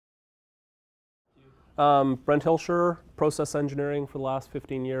Brent Hilscher, process engineering for the last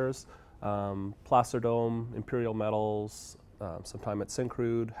 15 years. Plasterdome, Imperial Metals, some time at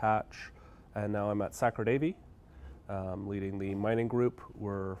Syncrude, Hatch, and now I'm at Sacre-Davey, leading the mining group.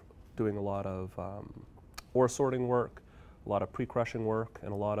 We're doing a lot of ore sorting work, a lot of pre-crushing work,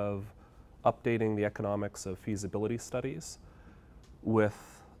 and a lot of updating the economics of feasibility studies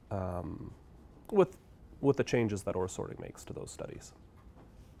with the changes that ore sorting makes to those studies.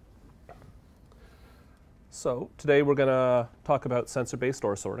 So today we're going to talk about sensor-based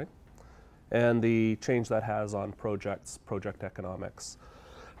ore sorting and the change that has on project economics.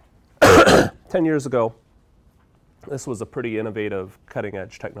 10 years ago, this was a pretty innovative,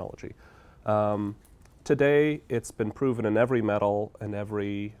 cutting-edge technology. Today, it's been proven in every metal and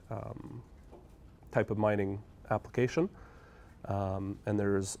every type of mining application, and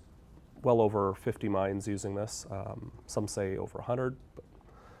there's well over 50 mines using this. Some say over 100.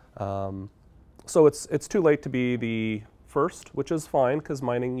 So it's too late to be the first, which is fine because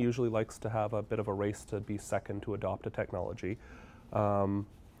mining usually likes to have a bit of a race to be second to adopt a technology. Yeah,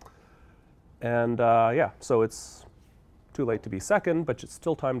 so it's too late to be second, but it's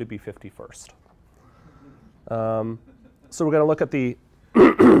still time to be 51st. So we're going to look at the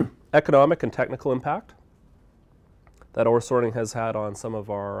economic and technical impact that ore sorting has had on some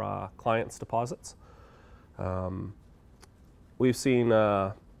of our clients' deposits. We've seen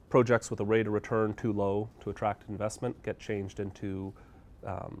projects with a rate of return too low to attract investment get changed into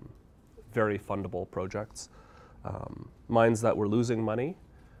very fundable projects. Mines that were losing money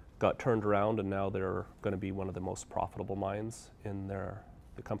got turned around, and now they're going to be one of the most profitable mines in the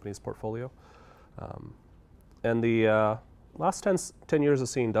company's portfolio. And the last 10 years have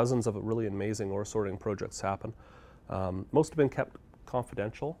seen dozens of really amazing ore sorting projects happen. Most have been kept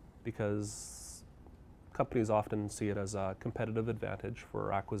confidential because companies often see it as a competitive advantage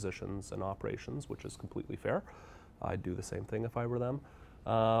for acquisitions and operations, which is completely fair. I'd do the same thing if I were them.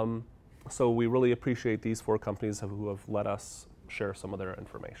 So we really appreciate these 4 companies who have let us share some of their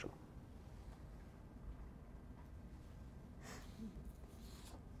information.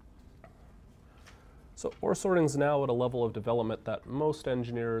 So ore sorting is now at a level of development that most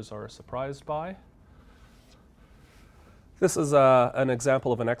engineers are surprised by. This is an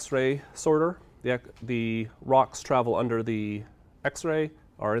example of an X-ray sorter. The rocks travel under the X-ray,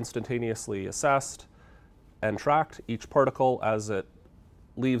 are instantaneously assessed and tracked. Each particle, as it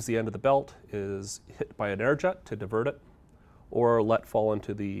leaves the end of the belt, is hit by an air jet to divert it or let fall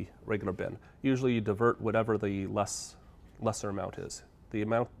into the regular bin. Usually you divert whatever the lesser amount is. The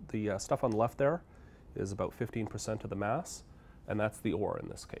stuff on the left there is about 15% of the mass, and that's the ore in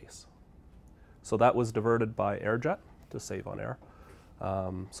this case. So that was diverted by air jet to save on air.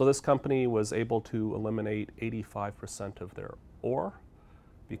 So this company was able to eliminate 85% of their ore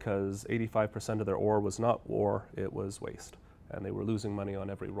because 85% of their ore was not ore, it was waste, and they were losing money on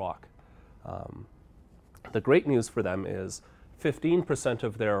every rock. The great news for them is 15%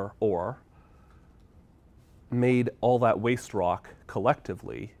 of their ore made all that waste rock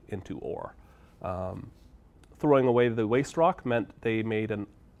collectively into ore. Throwing away the waste rock meant they made an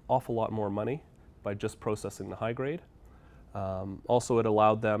awful lot more money by just processing the high grade. Also, it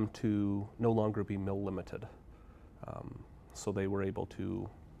allowed them to no longer be mill limited. So they were able to,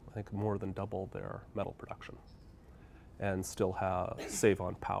 I think, more than double their metal production and still save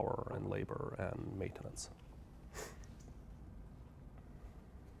on power and labor and maintenance.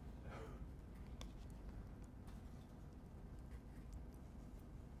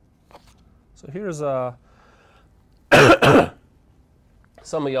 So here's some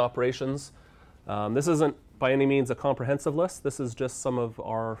of the operations. This isn't by any means a comprehensive list. This is just some of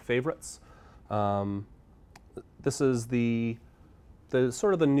our favorites. This is the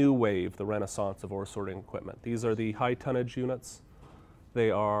sort of the new wave, the renaissance of ore sorting equipment. These are the high tonnage units.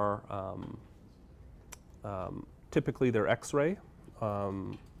 They are typically they're X-ray,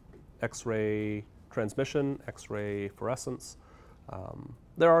 X-ray transmission, X-ray fluorescence.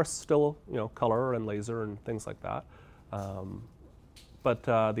 There are still, color and laser and things like that. But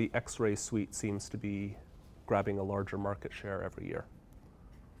the X-ray suite seems to be grabbing a larger market share every year.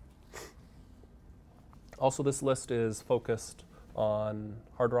 Also, this list is focused on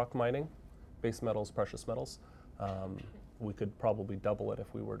hard rock mining, base metals, precious metals. We could probably double it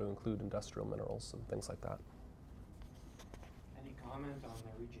if we were to include industrial minerals and things like that. Any comment on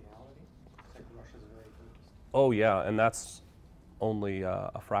the regionality? It's like Russia's very focused. Oh yeah, and that's only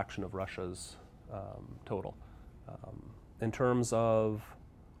a fraction of Russia's total. In terms of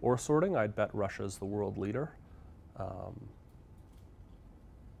ore sorting, I'd bet Russia's the world leader.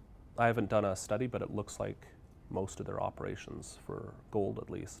 I haven't done a study, but it looks like most of their operations, for gold at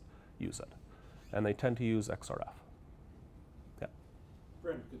least, use it. and they tend to use XRF. Yeah.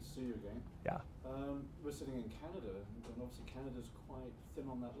 Brent, good to see you again. Yeah. We're sitting in Canada, and obviously Canada's quite thin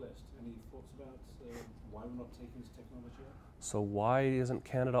on that list. Any thoughts about why we're not taking this technology up? So why isn't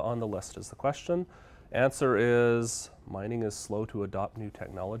Canada on the list is the question. Answer is mining is slow to adopt new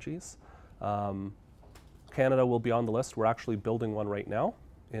technologies. Canada will be on the list. We're actually building one right now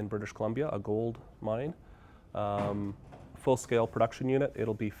in British Columbia, a gold mine. Full-scale production unit.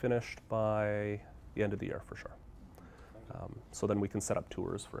 It'll be finished by the end of the year for sure. So then we can set up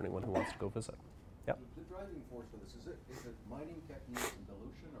tours for anyone who wants to go visit. Yeah. The driving force for this, is it mining techniques and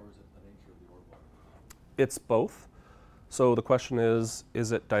dilution, or is it the nature of the ore body? It's both. So the question is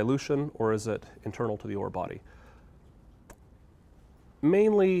it dilution or is it internal to the ore body?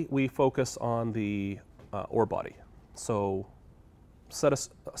 Mainly we focus on the ore body. So set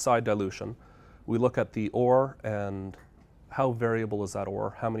aside dilution. We look at the ore and how variable is that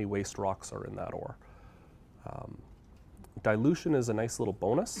ore, how many waste rocks are in that ore. Dilution is a nice little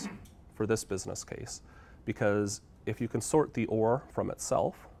bonus for this business case, because if you can sort the ore from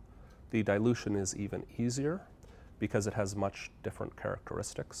itself, the dilution is even easier because it has much different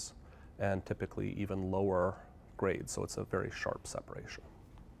characteristics and typically even lower grade, so it's a very sharp separation.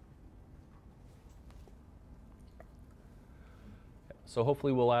 So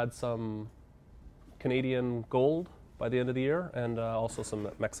hopefully we'll add some Canadian gold by the end of the year, and also some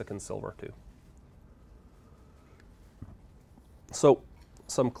Mexican silver too. So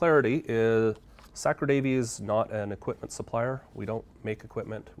some clarity is Sacre-Davey is not an equipment supplier. We don't make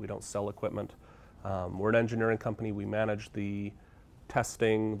equipment, we don't sell equipment. We're an engineering company. We manage the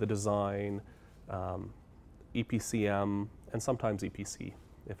testing, the design, EPCM, and sometimes EPC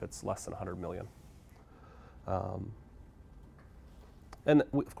if it's less than 100 million. And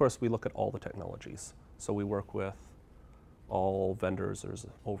of course we look at all the technologies. So we work with all vendors. There's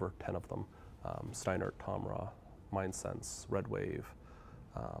over 10 of them. Steinert, Tomra, MineSense, RedWave,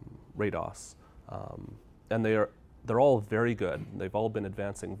 Rados. And they're all very good. They've all been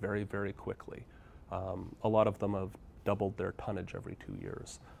advancing very, very quickly. A lot of them have doubled their tonnage every 2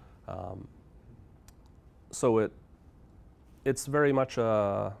 years. So it's very much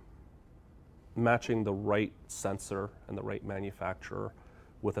matching the right sensor and the right manufacturer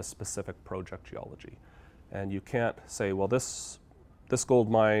with a specific project geology. And you can't say, well, this gold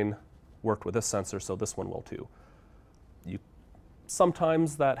mine worked with this sensor, so this one will too.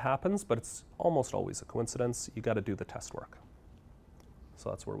 Sometimes that happens, but it's almost always a coincidence. You got to do the test work. So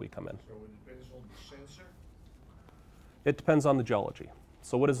that's where we come in. So it depends on the sensor? It depends on the geology.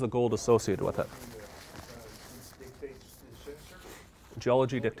 So what is the gold associated with it? Dictates the sensor?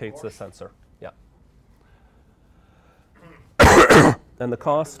 Geology dictates the sensor, yeah. And the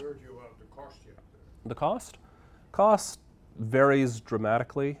cost? I heard you about the cost yet. The cost? Cost varies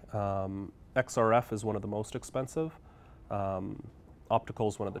dramatically. XRF is one of the most expensive. Optical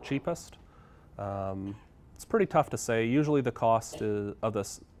is one of the cheapest. It's pretty tough to say. Usually the cost of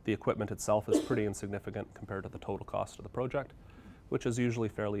the equipment itself is pretty insignificant compared to the total cost of the project, which is usually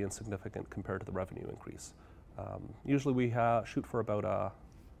fairly insignificant compared to the revenue increase. Usually we shoot for about a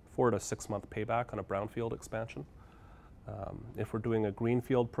 4 to 6 month payback on a brownfield expansion. If we're doing a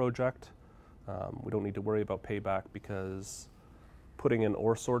greenfield project, we don't need to worry about payback because putting in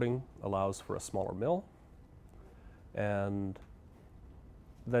ore sorting allows for a smaller mill, and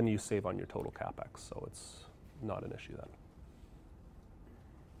then you save on your total capex, so it's not an issue then.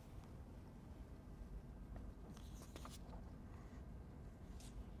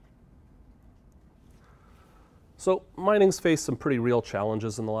 So mining's faced some pretty real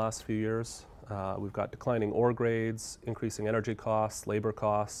challenges in the last few years. We've got declining ore grades, increasing energy costs, labor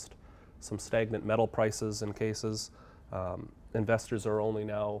cost, some stagnant metal prices in cases. Investors are only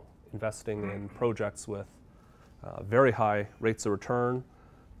now investing in projects with very high rates of return.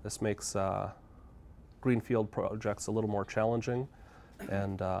 This makes greenfield projects a little more challenging,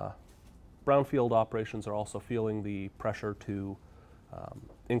 and brownfield operations are also feeling the pressure to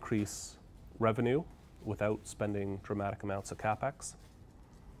increase revenue without spending dramatic amounts of capex.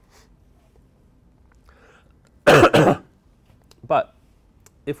 But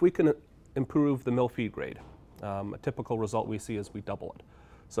if we can improve the mill feed grade, a typical result we see is we double it.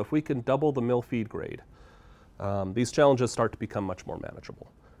 So if we can double the mill feed grade, these challenges start to become much more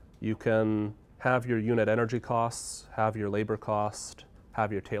manageable. You can have your unit energy costs, have your labor cost,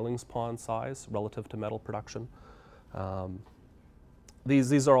 have your tailings pond size relative to metal production.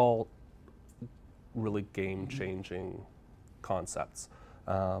 These are all really game-changing concepts.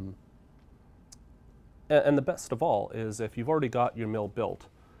 And the best of all is if you've already got your mill built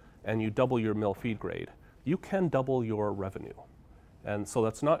and you double your mill feed grade, you can double your revenue. And so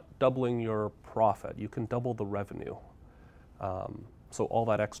that's not doubling your profit. You can double the revenue. So all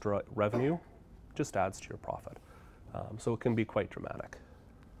that extra revenue just adds to your profit. So it can be quite dramatic.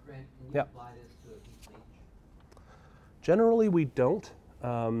 Brent, can you Yeah. apply this to a heap leach? Generally, we don't.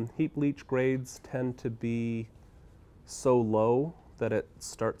 Heap leach grades tend to be so low that it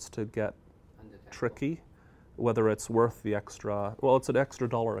starts to get Undetectable? tricky, whether it's worth the extra, well, it's an extra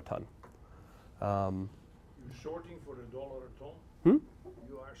 $1 a ton. You're sorting for $1 a ton? Hmm?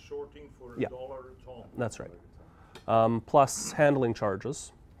 You are sorting for Yeah. $1 a ton? That's right. Plus handling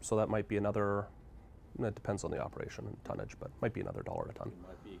charges, so that might be another, it depends on the operation and tonnage, but might be another $1 a ton. It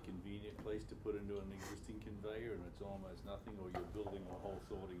might be a convenient place to put into an existing conveyor and it's almost nothing, or you're building a whole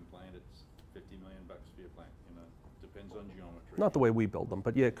sorting plant, it's $50 million for your plant, you know, depends on geometry. Not the way we build them,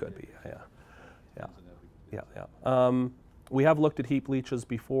 but yeah, it could be, yeah. Yeah. Depends on how big it Yeah, is. yeah. We have looked at heap leaches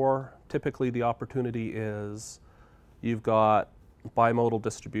before. Typically, the opportunity is you've got bimodal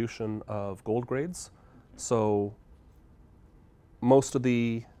distribution of gold grades. So most of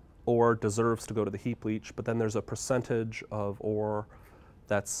the ore deserves to go to the heap leach, but then there's a percentage of ore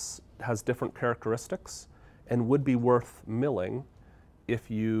that's has different characteristics and would be worth milling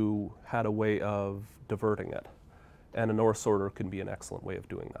if you had a way of diverting it. And an ore sorter can be an excellent way of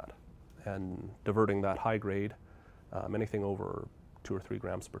doing that. And diverting that high grade, anything over 2 or 3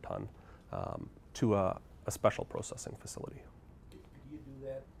 grams per ton, to a special processing facility. Could you do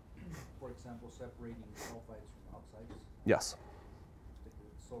that, for example, separating sulfides from oxides? Yes. Take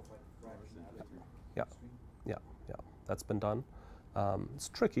the sulfide fraction out of your Yeah. stream? Yeah, yeah, that's been done. It's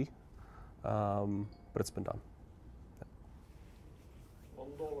tricky, but it's been done.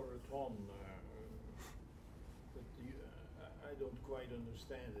 $1 a ton, but I don't quite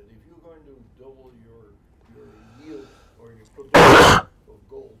understand it. If you're going to double your yield or your production of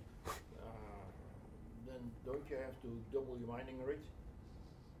gold, then don't you have to double your mining rate?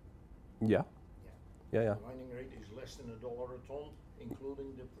 Yeah. Yeah, yeah. The mining rate is less than $1 a ton,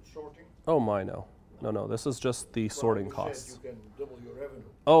 including the sorting. Oh my, no. No, this is just the sorting You costs. said you can double your revenue.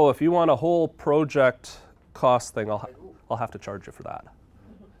 Oh, if you want a whole project cost thing, I do. I'll have to charge you for that.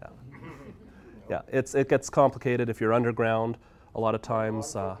 Yeah, it gets complicated if you're underground. A lot of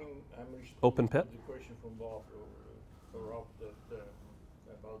times, I'm open pit? The question from Bob or Rob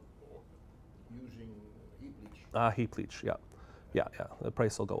about using heap leach. heap leach, yeah. Yeah, the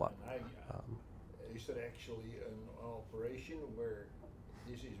price will go up. And is there actually an operation where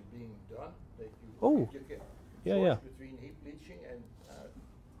this is being done? That Oh, you can yeah, source yeah. between heap leaching and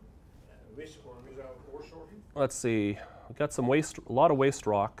with or without ore sorting? Let's see, we've got some waste, a lot of waste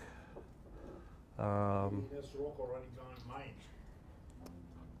rock. That's rock already gone mined.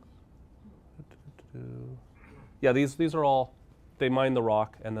 Yeah, these are all, they mine the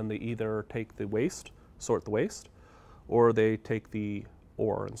rock and then they either take the waste, sort the waste, or they take the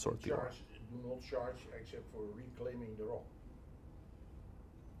ore and sort the ore. Do not charge except for reclaiming the rock.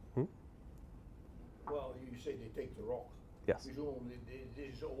 Hmm? Well, you say they take the rock. Yes. Presumably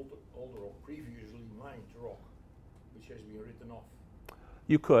this is old rock, previously mined rock, which has been written off.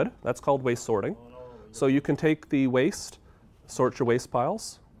 You could, that's called waste sorting. No, So you can take the waste, sort your waste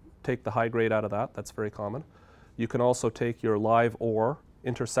piles, take the high grade out of that, that's very common. You can also take your live ore,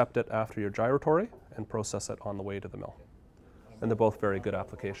 intercept it after your gyratory, and process it on the way to the mill. And they're both very good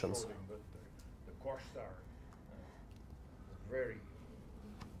applications. sorting, but the costs are very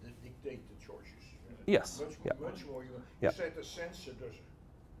dictate the choices. Yes, yeah. Much more. You Yeah. said the sensor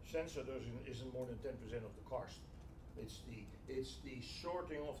isn't more than 10% of the cost. It's the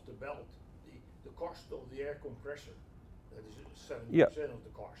sorting of the belt, the cost of the air compressor. That is 70% of the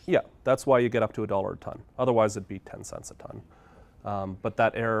cost. Yeah, that's why you get up to $1 a ton. Otherwise, it'd be 10 cents a ton. But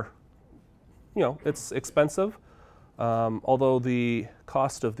that air, it's expensive. Although the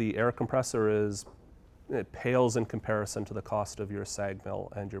cost of the air compressor it pales in comparison to the cost of your SAG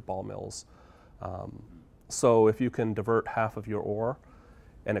mill and your ball mills. So if you can divert half of your ore,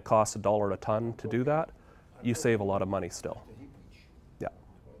 and it costs $1 a ton to do that, you save a lot of money still. The heap leach. Yeah.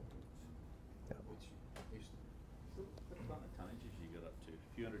 Which is What kind of tonnages you got up to?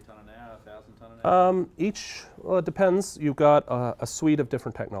 A few hundred ton an hour, 1,000 ton an hour? Well, it depends. You've got a suite of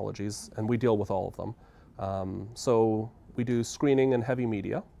different technologies, and we deal with all of them. So we do screening and heavy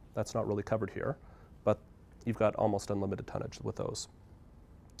media. That's not really covered here, but you've got almost unlimited tonnage with those.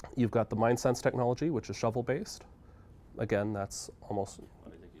 You've got the MineSense technology, which is shovel-based. Again, that's almost,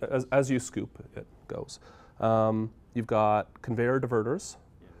 as you scoop, it goes. You've got conveyor diverters,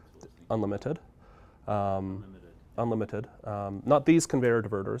 unlimited. Unlimited. Not these conveyor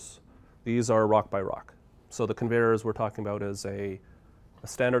diverters. These are rock by rock. So the conveyors we're talking about is a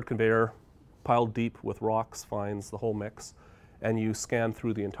standard conveyor piled deep with rocks, fines, the whole mix. and you scan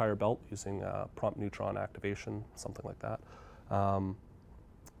through the entire belt using prompt neutron activation, something like that,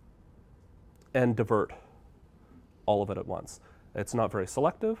 and divert all of it at once. It's not very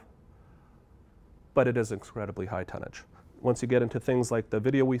selective, but it is incredibly high tonnage. Once you get into things like the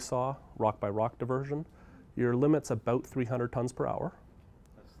video we saw, rock by rock diversion, your limit's about 300 tons per hour,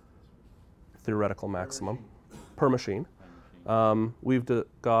 theoretical maximum, per machine. We've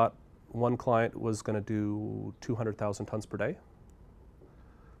got one client was going to do 200,000 tons per day.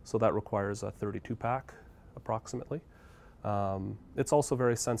 So that requires a 32 pack approximately. It's also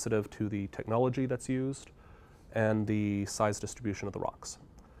very sensitive to the technology that's used and the size distribution of the rocks.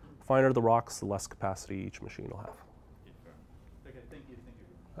 The finer the rocks, the less capacity each machine will have. Okay, thank you.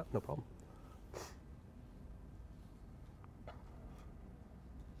 No problem.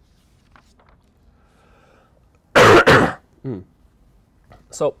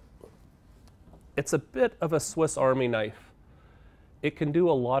 So it's a bit of a Swiss Army knife. It can do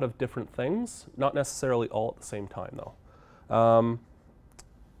a lot of different things, not necessarily all at the same time though.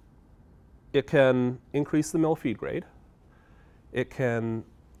 It can increase the mill feed grade. It can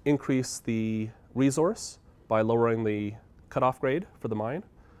increase the resource by lowering the cutoff grade for the mine.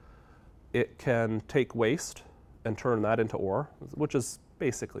 It can take waste and turn that into ore, which is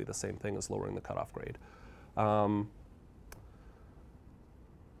basically the same thing as lowering the cutoff grade.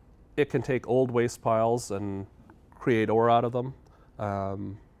 It can take old waste piles and create ore out of them.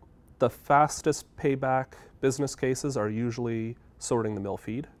 The fastest payback business cases are usually sorting the mill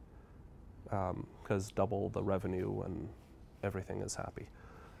feed, because double the revenue and everything is happy.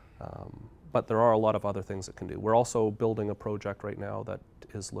 But there are a lot of other things it can do. We're also building a project right now that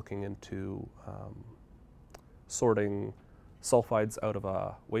is looking into sorting sulfides out of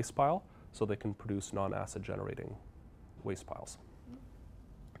a waste pile so they can produce non-acid generating waste piles.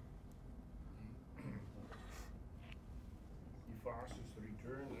 The fastest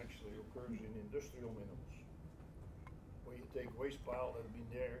return actually occurs in industrial minerals. Where you take waste pile that's been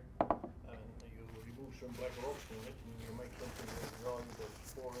there and you remove some black rocks from it and you make something with value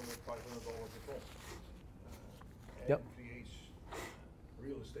that's $400, $500 a ton. And creates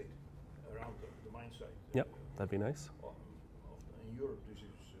real estate around the mine site. Yep, that'd be nice. In Europe this is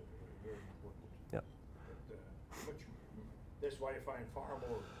very important. Yep. But that's why you find far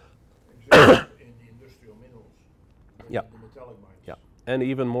more examples in the industrial minerals than Yep. the metallic mines. Yeah, and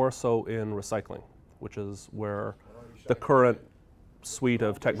even more so in recycling, which is where the current suite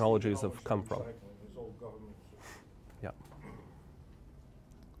of technologies have come from. It's all government. Yeah.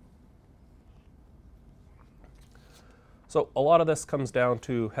 So a lot of this comes down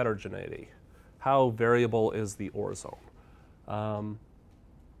to heterogeneity. How variable is the ore zone?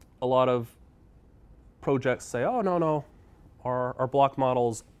 A lot of projects say, oh, no, our block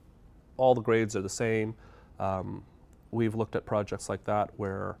models, all the grades are the same. We've looked at projects like that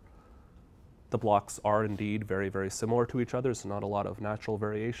where the blocks are indeed very, very similar to each other. There's not a lot of natural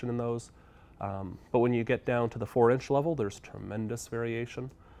variation in those. But when you get down to the 4-inch level, there's tremendous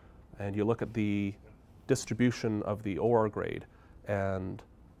variation. And you look at the distribution of the ore grade, and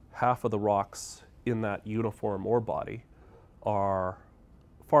half of the rocks in that uniform ore body are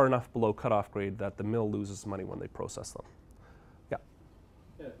far enough below cutoff grade that the mill loses money when they process them. Yeah.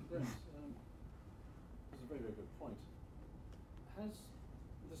 Yeah, Brent, that's a very, very good point. Has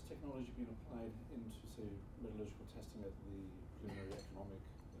this technology been applied into, say, metallurgical testing at the preliminary economic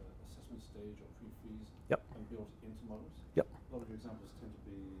assessment stage or pre-fees? Yep. And built into models? Yep. A lot of your examples tend to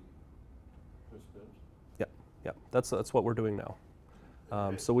be post-built. Yep, that's what we're doing now.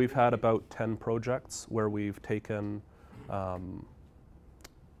 So we've had about 10 projects where we've taken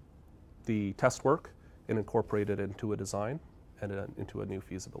the test work and incorporated it into a design and into a new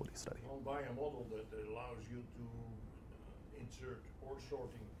feasibility study. Well, buy a model that allows you to insert ore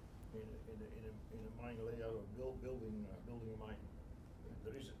sorting in a mine layout or building a mine.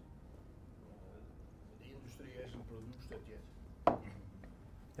 There isn't. The industry hasn't produced that yet.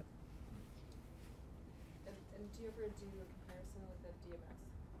 And do you ever do a comparison with the DMS?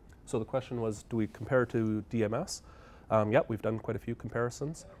 So the question was, do we compare to DMS? Yeah, we've done quite a few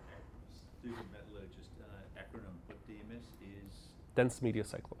comparisons. Student metallurgist acronym, but DMS is? Dense media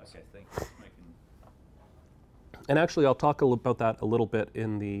cyclones. Okay, thanks. And actually, I'll talk about that a little bit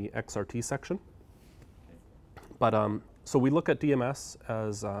in the XRT section. Okay. But so we look at DMS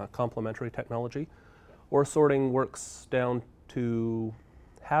as complementary technology. Ore sorting works down to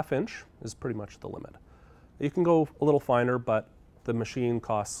 1/2 inch is pretty much the limit. You can go a little finer, but the machine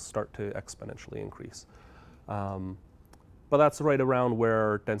costs start to exponentially increase. But that's right around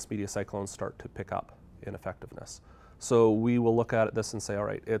where dense media cyclones start to pick up in effectiveness. So we will look at this and say, all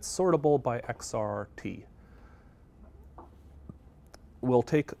right, it's sortable by XRT. we'll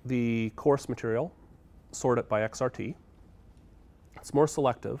take the coarse material, sort it by XRT. It's more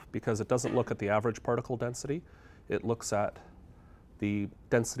selective because it doesn't look at the average particle density. It looks at the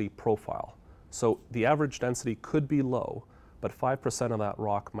density profile. So the average density could be low, but 5% of that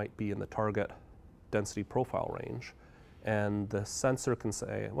rock might be in the target density profile range. And the sensor can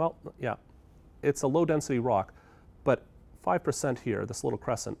say, well, yeah, it's a low density rock, but 5% here, this little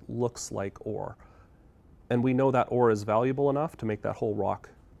crescent, looks like ore. And we know that ore is valuable enough to make that whole rock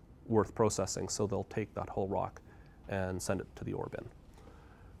worth processing, so they'll take that whole rock and send it to the ore bin.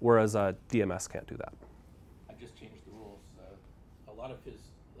 Whereas a DMS can't do that. I just changed the rules. A lot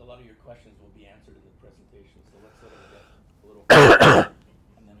of your questions will be answered in the presentation, so let's let him get a little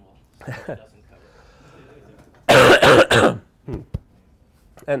and then we'll see what he doesn't cover.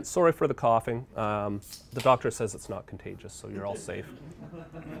 And sorry for the coughing. The doctor says it's not contagious, so you're all safe.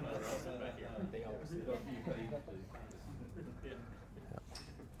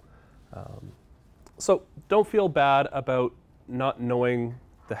 So don't feel bad about not knowing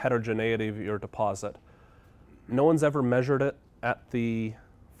the heterogeneity of your deposit. No one's ever measured it at the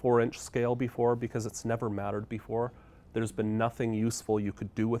 4-inch scale before because it's never mattered before. There's been nothing useful you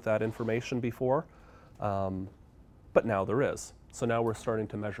could do with that information before, but now there is. So now we're starting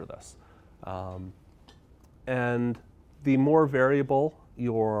to measure this. And the more variable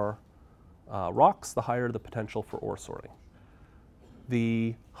your rocks, the higher the potential for ore sorting.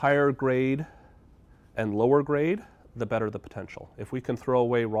 The higher grade and lower grade, the better the potential. If we can throw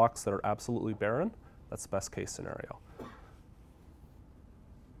away rocks that are absolutely barren, that's the best case scenario.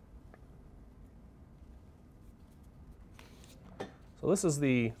 So this is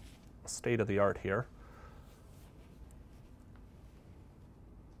the state of the art here.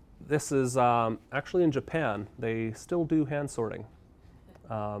 This is actually in Japan. They still do hand sorting.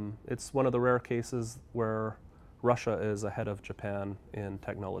 It's one of the rare cases where Russia is ahead of Japan in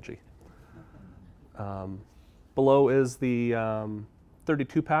technology. Below is the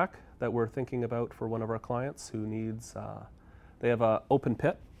 32-pack that we're thinking about for one of our clients who needs, they have an open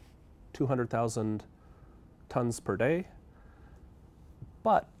pit, 200,000 tons per day.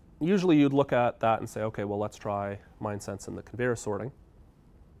 But usually you'd look at that and say, okay, well, let's try mine sense and the conveyor sorting.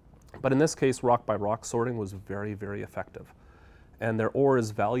 But in this case, rock by rock sorting was very, very effective. And their ore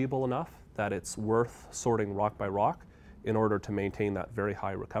is valuable enough that it's worth sorting rock by rock in order to maintain that very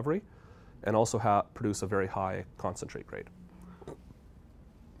high recovery and also produce a very high concentrate grade.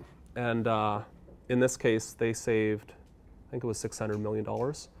 And in this case, they saved, I think it was $600 million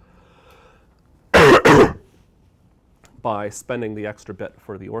by spending the extra bit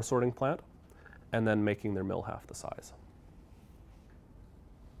for the ore sorting plant and then making their mill half the size.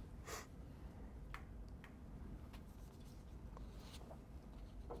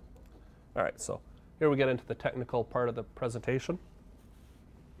 All right, so here we get into the technical part of the presentation.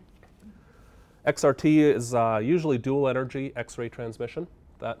 XRT is usually dual energy X-ray transmission.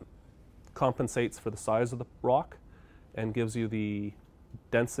 That compensates for the size of the rock and gives you the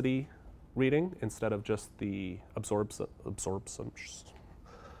density reading instead of just the absorption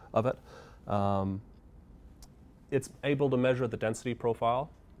of it. It's able to measure the density profile,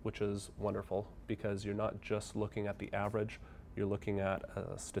 which is wonderful because you're not just looking at the average, you're looking at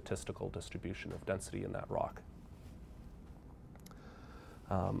a statistical distribution of density in that rock.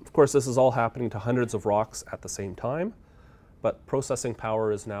 Of course, this is all happening to hundreds of rocks at the same time, but processing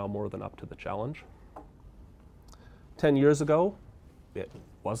power is now more than up to the challenge. 10 years ago, it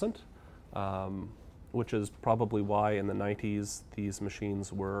wasn't, which is probably why in the 90s these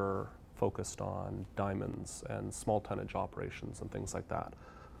machines were focused on diamonds and small tonnage operations and things like that.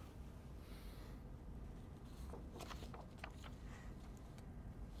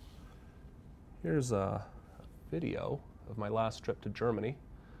 Here's a video of my last trip to Germany.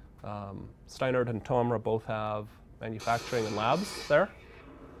 Steinert and Tomra both have manufacturing and labs there.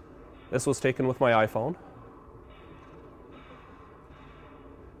 This was taken with my iPhone.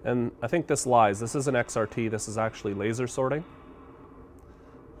 And I think this lies. This isn't XRT, this is actually laser sorting.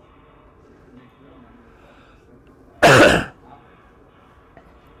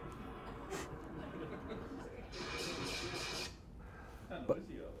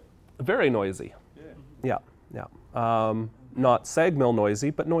 Very noisy. Yeah. Not sag mill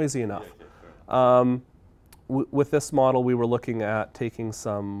noisy, but noisy enough. With this model, we were looking at taking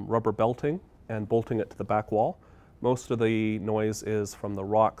some rubber belting and bolting it to the back wall. Most of the noise is from the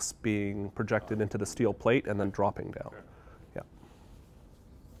rocks being projected into the steel plate and then dropping down. Yeah.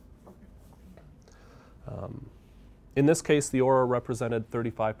 In this case, the ore represented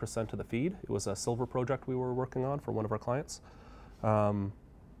 35% of the feed. It was a silver project we were working on for one of our clients.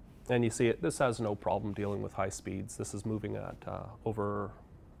 And you see it, this has no problem dealing with high speeds. This is moving at over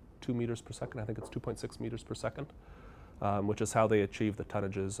 2 meters per second. I think it's 2.6 meters per second, which is how they achieve the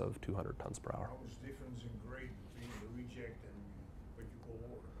tonnages of 200 tons per hour. How much difference in grade between the reject and what you call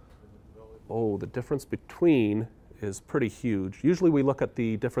ore? Oh, the difference between is pretty huge. Usually we look at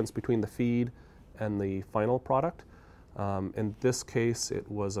the difference between the feed and the final product. In this case,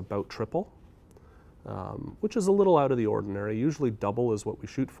 it was about triple, which is a little out of the ordinary. Usually double is what we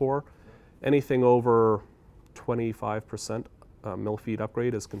shoot for. Anything over 25% mill feed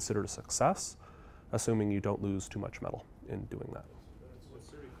upgrade is considered a success, assuming you don't lose too much metal in doing that.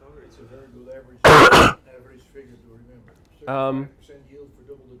 It's a very good average figure to remember. 35% yield for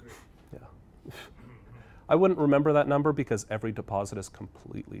double the grade. Yeah. I wouldn't remember that number because every deposit is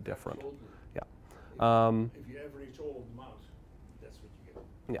completely different. Absolutely. Yeah. If you average all of them out, that's what you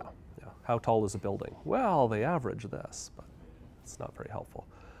get. Yeah. How tall is a building? Well, they average this, but it's not very helpful.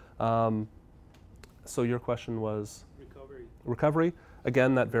 So your question was? Recovery.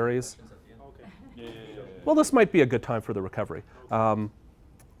 Again, that varies. Okay. Well, this might be a good time for the recovery.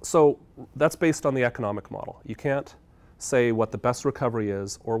 So that's based on the economic model. You can't say what the best recovery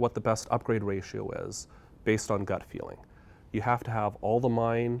is or what the best upgrade ratio is based on gut feeling. You have to have all the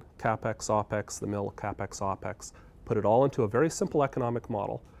mine capex, opex, the mill capex, opex, put it all into a very simple economic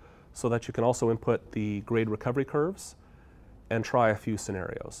model so that you can also input the grade recovery curves and try a few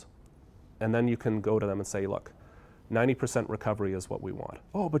scenarios. And then you can go to them and say, look, 90% recovery is what we want.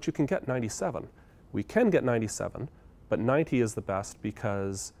 Oh, but you can get 97. We can get 97, but 90 is the best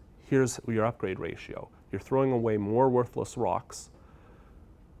because here's your upgrade ratio. You're throwing away more worthless rocks,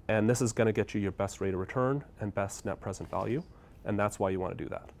 and this is going to get you your best rate of return and best net present value, and that's why you want to do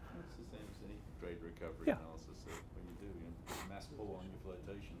that. It's the same as any grade recovery Yeah. analysis that when you do, mass pull on your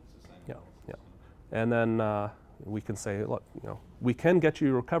flotation, it's the same Yeah, analysis. yeah. And then we can say, look, we can get you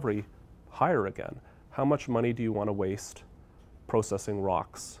your recovery higher again. How much money do you want to waste processing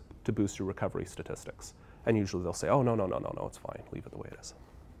rocks to boost your recovery statistics? And usually they'll say, oh, no, it's fine. Leave it the way it is.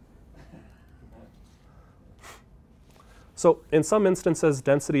 So in some instances,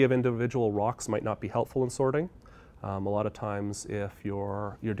 density of individual rocks might not be helpful in sorting. A lot of times if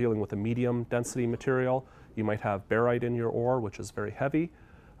you're dealing with a medium density material, you might have barite in your ore, which is very heavy.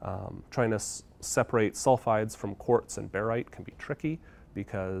 Trying to separate sulfides from quartz and barite can be tricky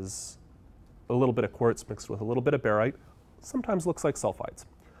because a little bit of quartz mixed with a little bit of barite sometimes looks like sulfides.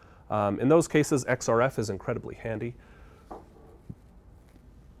 In those cases, XRF is incredibly handy.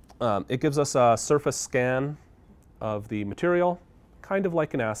 It gives us a surface scan of the material, kind of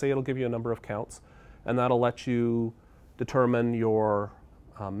like an assay. It'll give you a number of counts, and that'll let you determine your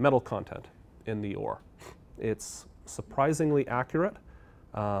metal content in the ore. It's surprisingly accurate.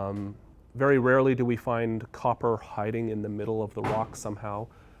 Very rarely do we find copper hiding in the middle of the rock somehow.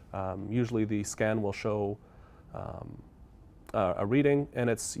 Usually the scan will show a reading,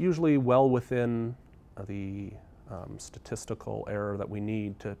 and it's usually well within the statistical error that we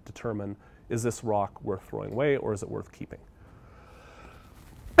need to determine, is this rock worth throwing away or is it worth keeping?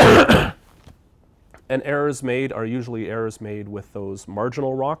 And errors made are usually errors made with those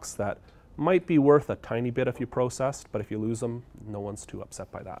marginal rocks that might be worth a tiny bit if you processed, but if you lose them, no one's too upset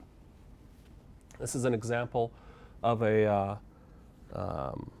by that. This is an example of a,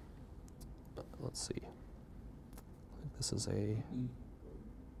 let's see, this is a,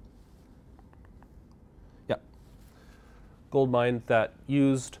 yeah, gold mine that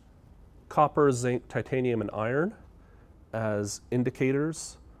used copper, zinc, titanium, and iron as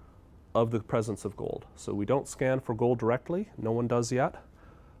indicators of the presence of gold. So we don't scan for gold directly, no one does yet,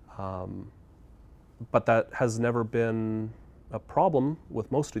 but that has never been a problem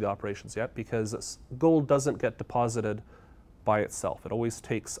with most of the operations yet because gold doesn't get deposited by itself. It always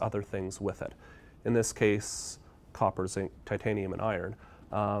takes other things with it. In this case, copper, zinc, titanium, and iron.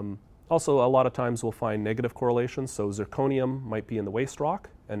 Also, a lot of times we'll find negative correlations, so zirconium might be in the waste rock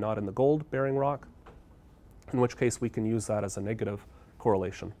and not in the gold-bearing rock, in which case we can use that as a negative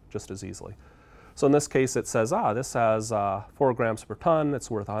correlation just as easily. So in this case it says, this has 4 grams per ton, it's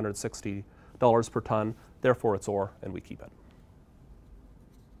worth $160 per ton, therefore it's ore, and we keep it.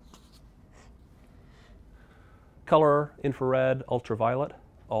 Color, infrared, ultraviolet,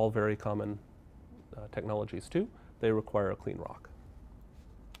 all very common technologies too. They require a clean rock.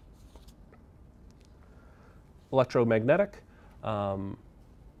 Electromagnetic.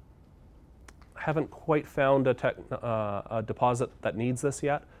 Haven't quite found a deposit that needs this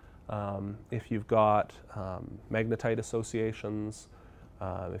yet. If you've got magnetite associations,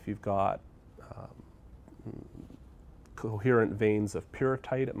 if you've got coherent veins of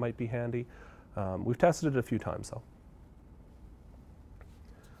pyrrhotite, it might be handy. We've tested it a few times though.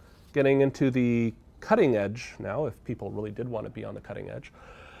 Getting into the cutting edge now, if people really did want to be on the cutting edge,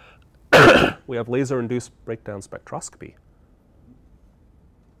 we have laser-induced breakdown spectroscopy.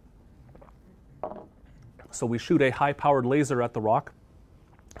 So we shoot a high-powered laser at the rock,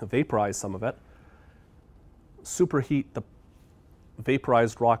 vaporize some of it, superheat the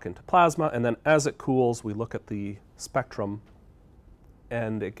vaporized rock into plasma, and then as it cools, we look at the spectrum,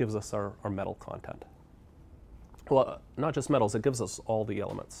 and it gives us our metal content. Well, not just metals, it gives us all the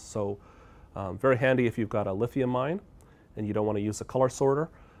elements. So very handy if you've got a lithium mine and you don't want to use a color sorter.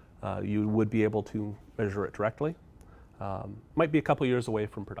 You would be able to measure it directly. Might be a couple years away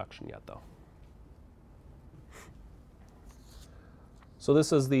from production yet, though. So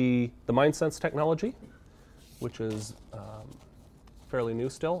this is the MineSense technology, which is fairly new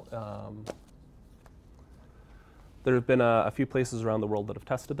still. There have been a few places around the world that have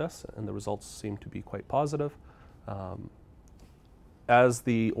tested this, and the results seem to be quite positive. As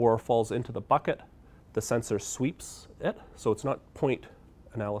the ore falls into the bucket, the sensor sweeps it, so it's not point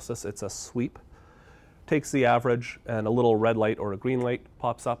analysis, it's a sweep. Takes the average, and a little red light or a green light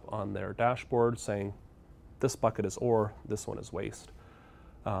pops up on their dashboard saying, this bucket is ore, this one is waste.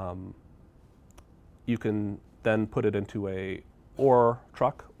 You can then put it into a ore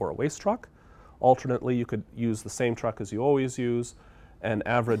truck or a waste truck. Alternately, you could use the same truck as you always use and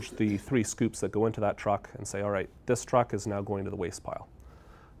average the 3 scoops that go into that truck and say, all right, this truck is now going to the waste pile.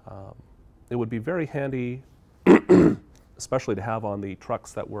 It would be very handy, especially to have on the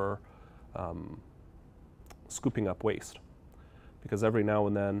trucks that were scooping up waste. Because every now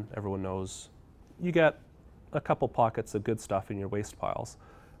and then, everyone knows you get a couple pockets of good stuff in your waste piles.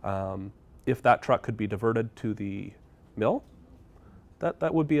 If that truck could be diverted to the mill,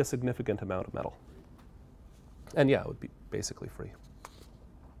 that would be a significant amount of metal. And yeah, it would be basically free.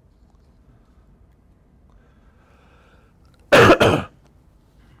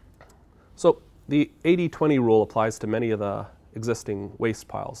 So the 80-20 rule applies to many of the existing waste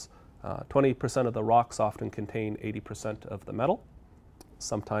piles. 20% of the rocks often contain 80% of the metal.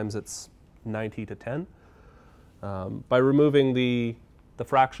 Sometimes it's 90 to 10. By removing the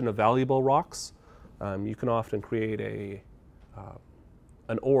fraction of valuable rocks, you can often create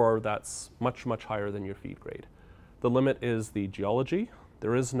an ore that's much, much higher than your feed grade. The limit is the geology.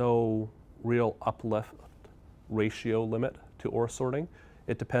 There is no real uplift ratio limit to ore sorting.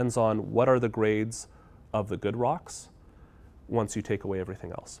 It depends on what are the grades of the good rocks once you take away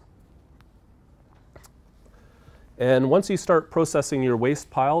everything else. And once you start processing your waste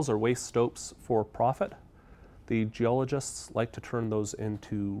piles or waste stopes for profit, the geologists like to turn those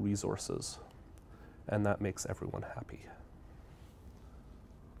into resources, and that makes everyone happy.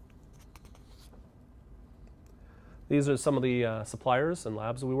 These are some of the suppliers and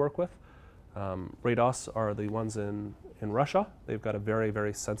labs we work with. Rados are the ones in Russia. They've got a very,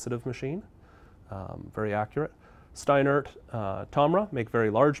 very sensitive machine, very accurate. Steinert, Tomra make very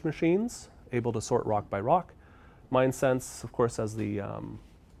large machines, able to sort rock by rock. MineSense, of course, has the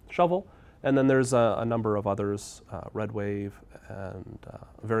shovel. And then there's a number of others, Red Wave and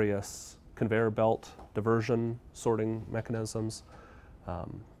various conveyor belt diversion sorting mechanisms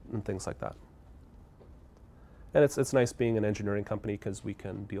and things like that. And it's nice being an engineering company because we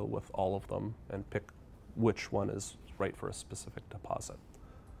can deal with all of them and pick which one is right for a specific deposit.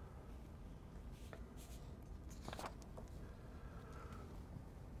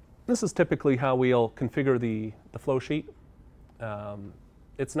 This is typically how we'll configure the flow sheet.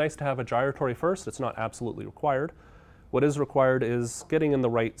 It's nice to have a gyratory first. It's not absolutely required. What is required is getting in the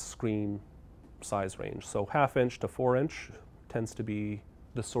right screen size range. So 1/2 inch to 4 inch tends to be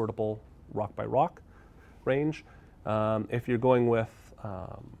the sortable rock by rock range. If you're going with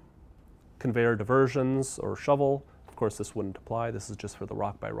conveyor diversions or shovel, of course this wouldn't apply. This is just for the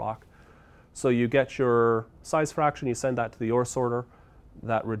rock by rock. So you get your size fraction, you send that to the ore sorter,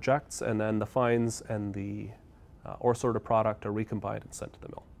 that rejects, and then the fines and the ore sorter product are recombined and sent to the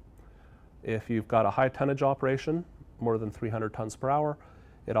mill. If you've got a high tonnage operation, more than 300 tons per hour,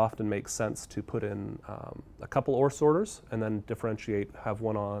 it often makes sense to put in a couple ore sorters and then differentiate, have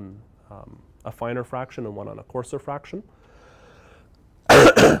one on a finer fraction and one on a coarser fraction.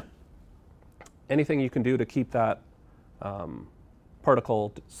 Anything you can do to keep that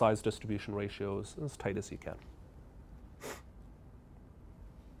particle size distribution ratios as tight as you can.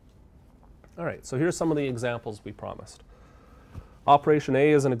 All right, so here's some of the examples we promised. Operation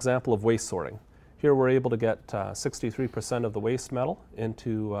A is an example of waste sorting. Here we're able to get 63% of the waste metal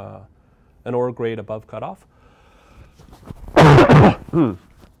into an ore grade above cutoff.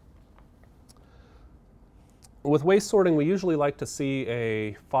 With waste sorting, we usually like to see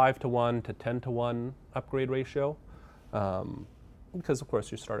a 5-to-1 to 10-to-1 upgrade ratio. because of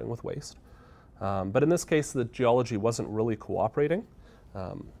course you're starting with waste. But in this case, the geology wasn't really cooperating.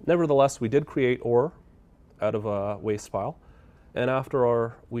 Nevertheless, we did create ore out of a waste pile. And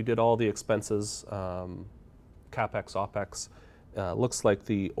after we did all the expenses, CapEx, OpEx, looks like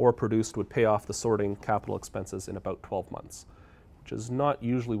the ore produced would pay off the sorting capital expenses in about 12 months, which is not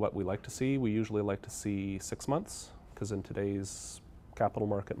usually what we like to see. We usually like to see 6 months, because in today's capital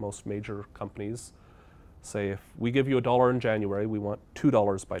market, most major companies say if we give you $1 in January, we want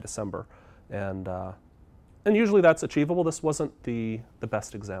 $2 by December. And usually that's achievable. This wasn't the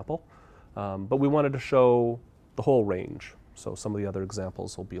best example, but we wanted to show the whole range. So some of the other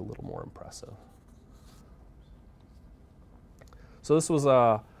examples will be a little more impressive. So this was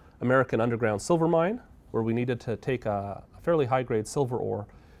a American underground silver mine where we needed to take a fairly high-grade silver ore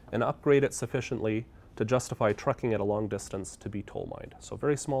and upgrade it sufficiently to justify trucking it a long distance to be toll mined. So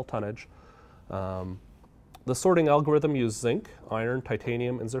very small tonnage. The sorting algorithm used zinc, iron,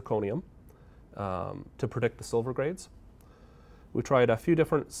 titanium, and zirconium to predict the silver grades. We tried a few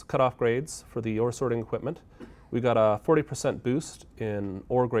different cutoff grades for the ore sorting equipment. We got a 40% boost in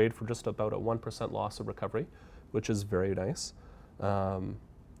ore grade for just about a 1% loss of recovery, which is very nice.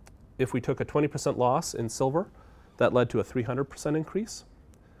 If we took a 20% loss in silver, that led to a 300% increase.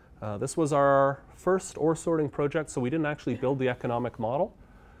 This was our first ore sorting project, so we didn't actually build the economic model.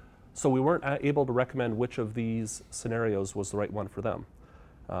 So we weren't able to recommend which of these scenarios was the right one for them.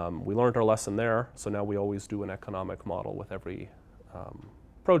 We learned our lesson there, so now we always do an economic model with every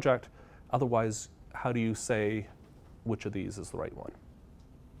project. Otherwise, how do you say which of these is the right one?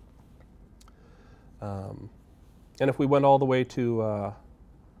 And if we went all the way to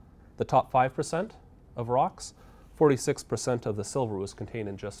the top 5% of rocks, 46% of the silver was contained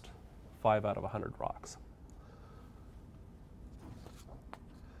in just 5 out of 100 rocks.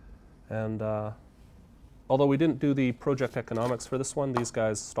 And although we didn't do the project economics for this one, these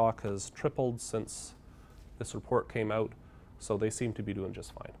guys' stock has tripled since this report came out, so they seem to be doing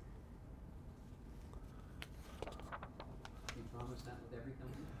just fine. You promise that with every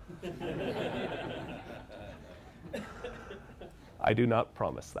company? I do not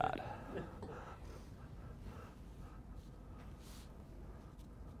promise that.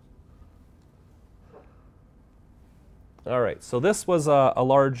 All right, so this was a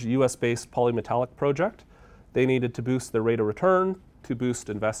large US-based polymetallic project. They needed to boost their rate of return, to boost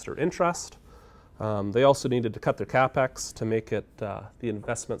investor interest. They also needed to cut their CapEx to make it the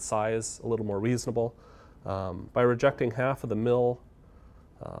investment size a little more reasonable. By rejecting half of the mill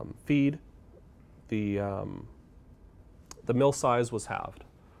feed, the mill size was halved.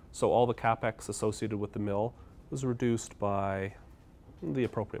 So all the CapEx associated with the mill was reduced by the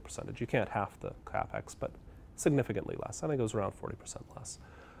appropriate percentage. You can't half the CapEx, but significantly less. I think it was around 40% less.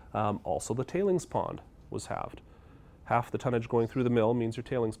 Also, the tailings pond was halved. Half the tonnage going through the mill means your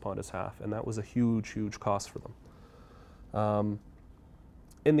tailings pond is half, and that was a huge, huge cost for them.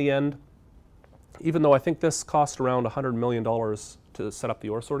 In the end, even though I think this cost around $100 million to set up the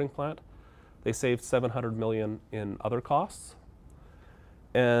ore sorting plant, they saved $700 million in other costs.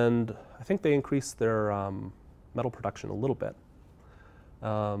 And I think they increased their metal production a little bit.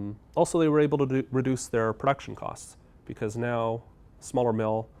 Also, they were able to reduce their production costs because now, smaller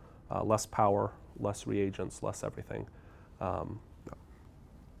mill, less power, less reagents, less everything.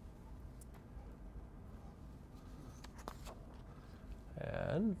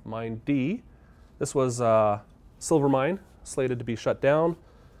 And mine D, this was a silver mine slated to be shut down.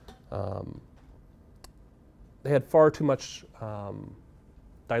 They had far too much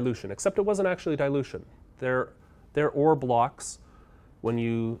dilution, except it wasn't actually dilution. Their ore blocks, when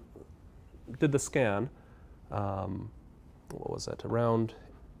you did the scan, what was it? Around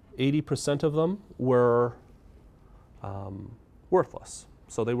 80% of them were worthless.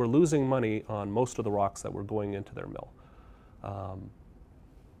 So they were losing money on most of the rocks that were going into their mill.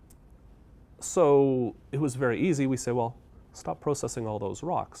 So it was very easy. We say, well, stop processing all those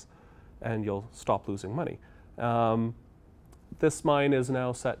rocks and you'll stop losing money. This mine is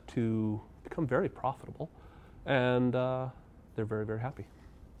now set to become very profitable, and they're very, very happy.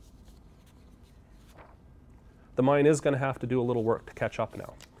 The mine is going to have to do a little work to catch up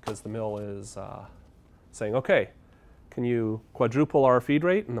now because the mill is saying, okay, can you quadruple our feed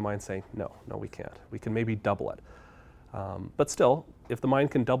rate? And the mine's saying, no, we can't. We can maybe double it. But still, if the mine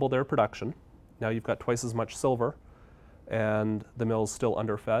can double their production, now you've got twice as much silver and the mill's still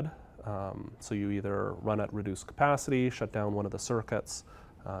underfed. So you either run at reduced capacity, shut down one of the circuits,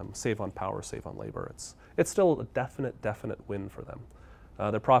 save on power, save on labor. It's still a definite win for them.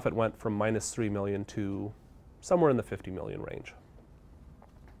 Their profit went from minus 3 million to somewhere in the 50 million range.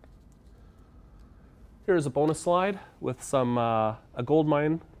 Here's a bonus slide with some a gold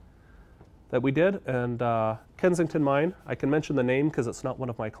mine that we did, and Kensington Mine. I can mention the name because it's not one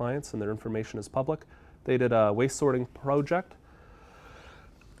of my clients and their information is public. They did a waste sorting project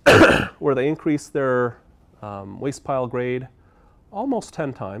where they increased their waste pile grade almost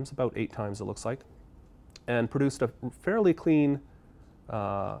 10 times, about 8 times it looks like, and produced a fairly clean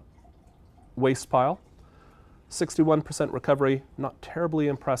waste pile. 61% recovery, not terribly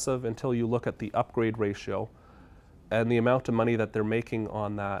impressive until you look at the upgrade ratio and the amount of money that they're making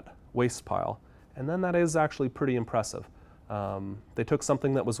on that waste pile. And then that is actually pretty impressive. They took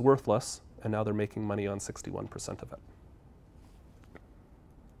something that was worthless and now they're making money on 61% of it.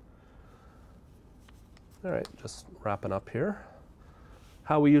 All right, just wrapping up here.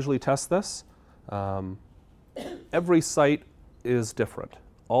 How we usually test this. Every site is different.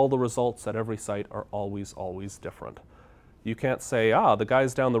 All the results at every site are always, always different. You can't say, the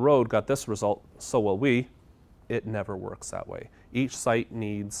guys down the road got this result, so will we. It never works that way. Each site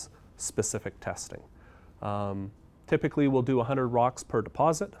needs specific testing. Typically, we'll do 100 rocks per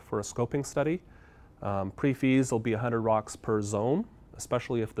deposit for a scoping study. Pre-fees will be 100 rocks per zone,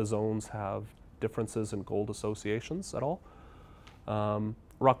 especially if the zones have differences in gold associations at all.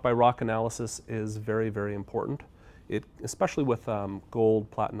 Rock by rock analysis is very, very important. Especially with gold,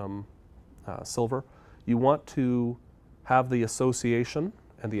 platinum, silver, you want to have the association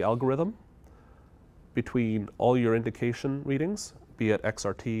and the algorithm between all your indication readings, be it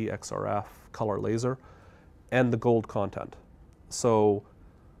XRT, XRF, color laser, and the gold content. So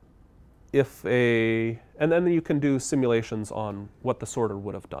and then you can do simulations on what the sorter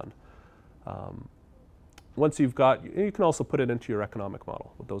would have done. Once you can also put it into your economic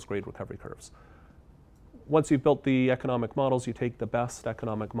model with those grade recovery curves. Once you've built the economic models, you take the best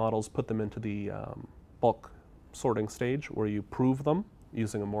economic models, put them into the bulk sorting stage where you prove them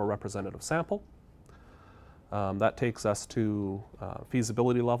using a more representative sample. That takes us to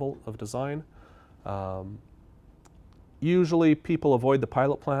feasibility level of design. Usually people avoid the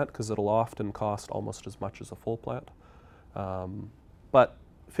pilot plant because it'll often cost almost as much as a full plant. But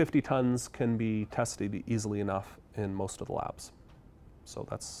 50 tons can be tested easily enough in most of the labs. So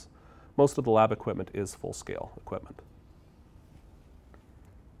most of the lab equipment is full-scale equipment.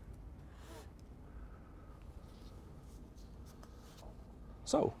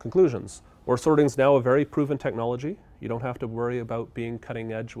 So, conclusions. Ore sorting is now a very proven technology. You don't have to worry about being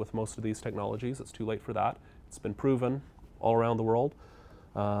cutting edge with most of these technologies. It's too late for that. It's been proven all around the world.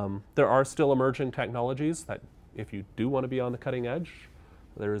 There are still emerging technologies that if you do want to be on the cutting edge,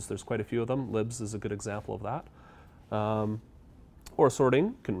 there's quite a few of them. LIBS is a good example of that. Ore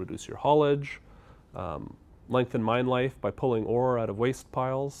sorting can reduce your haulage, lengthen mine life by pulling ore out of waste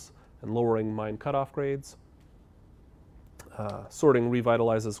piles and lowering mine cutoff grades. Sorting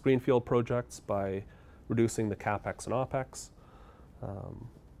revitalizes greenfield projects by reducing the CapEx and OpEx.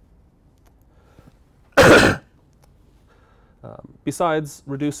 Besides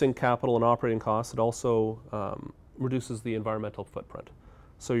reducing capital and operating costs, it also reduces the environmental footprint.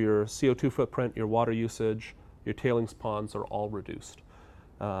 So your CO2 footprint, your water usage, your tailings ponds are all reduced.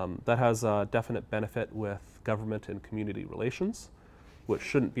 That has a definite benefit with government and community relations, which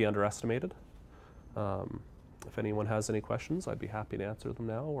shouldn't be underestimated. If anyone has any questions, I'd be happy to answer them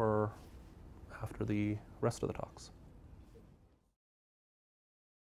now or after the rest of the talks.